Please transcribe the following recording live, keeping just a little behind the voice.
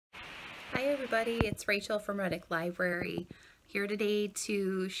Hi everybody, it's Rachel from Reddick Library, here today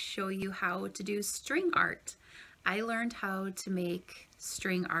to show you how to do string art. I learned how to make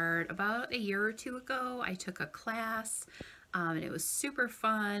string art about a year or two ago. I took a class and it was super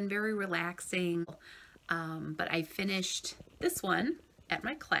fun, very relaxing, but I finished this one at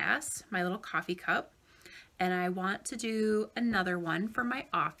my class, my little coffee cup, and I want to do another one for my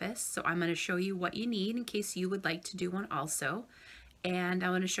office, so I'm going to show you what you need in case you would like to do one also. And I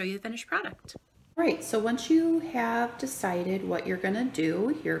want to show you the finished product. All right, so once you have decided what you're going to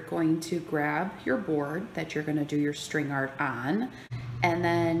do, you're going to grab your board that you're going to do your string art on, and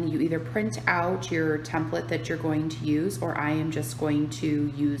then you either print out your template that you're going to use, or I am just going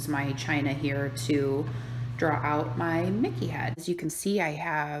to use my China here to draw out my Mickey head. As you can see, I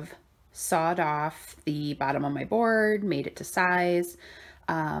have sawed off the bottom of my board, made it to size.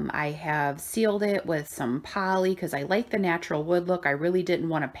 I have sealed it with some poly because I like the natural wood look. I really didn't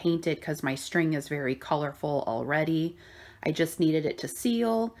want to paint it because my string is very colorful already. I just needed it to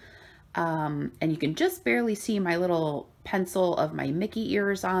seal. And you can just barely see my little pencil of my Mickey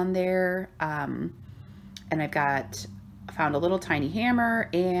ears on there. And found a little tiny hammer,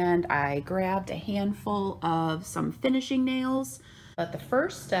 and I grabbed a handful of some finishing nails. But the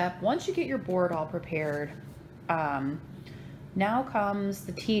first step, once you get your board all prepared, now comes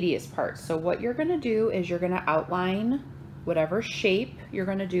the tedious part. So what you're gonna do is you're gonna outline whatever shape you're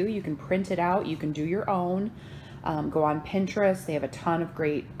gonna do. You can print it out, you can do your own. Go on Pinterest, they have a ton of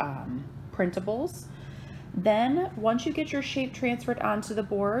great printables. Then once you get your shape transferred onto the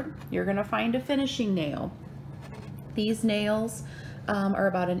board, you're gonna find a finishing nail. These nails are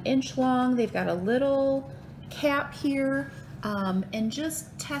about 1 inch long. They've got a little cap here. And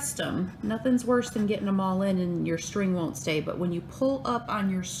just test them. Nothing's worse than getting them all in and your string won't stay, but when you pull up on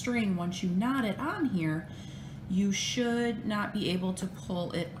your string, once you knot it on here, you should not be able to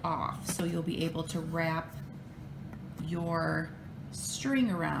pull it off. So you'll be able to wrap your string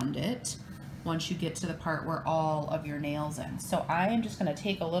around it once you get to the part where all of your nails end. So I am just going to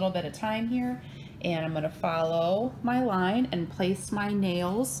take a little bit of time here, and I'm going to follow my line and place my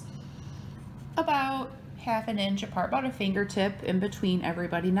nails about 1/2 inch apart, about a fingertip in between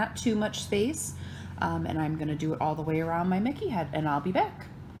everybody, not too much space. And I'm gonna do it all the way around my Mickey head, and I'll be back.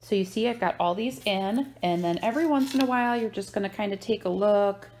 So you see I've got all these in, and then every once in a while you're just gonna kind of take a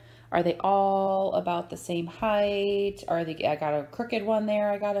look. Are they all about the same height? I got a crooked one there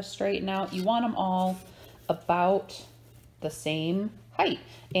I gotta straighten out. You want them all about the same height.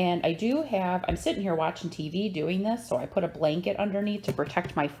 And I'm sitting here watching TV doing this, so I put a blanket underneath to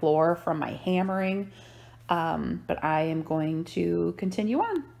protect my floor from my hammering. But I am going to continue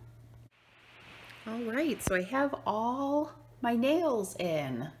on. All right, so I have all my nails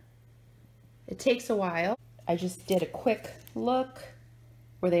in. It takes a while. I just did a quick look.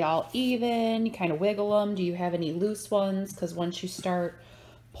 Were they all even? You kind of wiggle them. Do you have any loose ones? Because once you start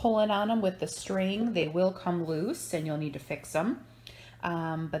pulling on them with the string, they will come loose and you'll need to fix them.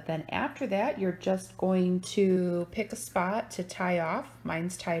 But then after that, you're just going to pick a spot to tie off.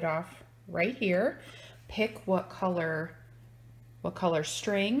 Mine's tied off right here. Pick what color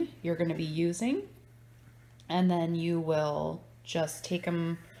string you're going to be using, and then you will just take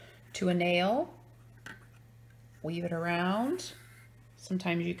them to a nail, weave it around.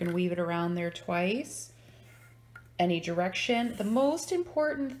 Sometimes you can weave it around there twice, any direction. The most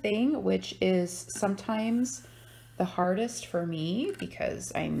important thing, which is sometimes the hardest for me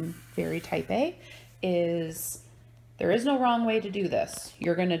because I'm very type A, is there is no wrong way to do this.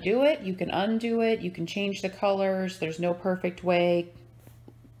 You're gonna do it, you can undo it, you can change the colors, there's no perfect way.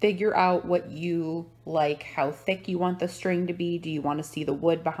 Figure out what you like, how thick you want the string to be. Do you want to see the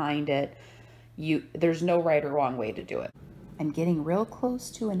wood behind it? There's no right or wrong way to do it. I'm getting real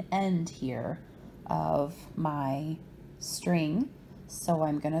close to an end here of my string, so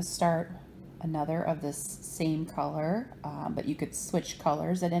I'm gonna start another of this same color, but you could switch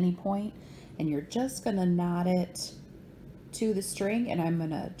colors at any point, and you're just gonna knot it to the string, and I'm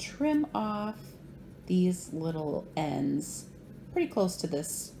gonna trim off these little ends pretty close to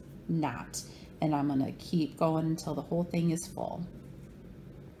this knot, and I'm gonna keep going until the whole thing is full.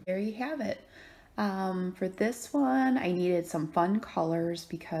 There you have it. For this one, I needed some fun colors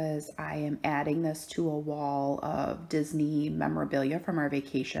because I am adding this to a wall of Disney memorabilia from our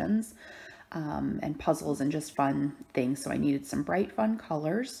vacations, and puzzles and just fun things. So I needed some bright, fun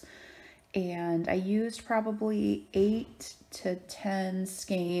colors. And I used probably 8 to 10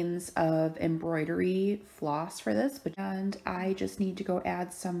 skeins of embroidery floss for this, and I just need to go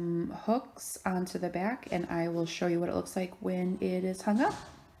add some hooks onto the back, and I will show you what it looks like when it is hung up.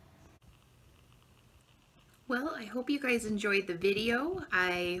 Well, I hope you guys enjoyed the video.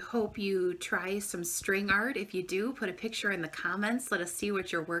 I hope you try some string art. If you do, put a picture in the comments. Let us see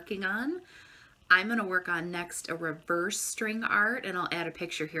what you're working on. I'm going to work on next a reverse string art, and I'll add a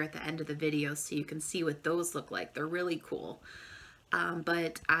picture here at the end of the video so you can see what those look like. They're really cool.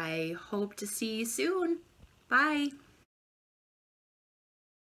 But I hope to see you soon. Bye.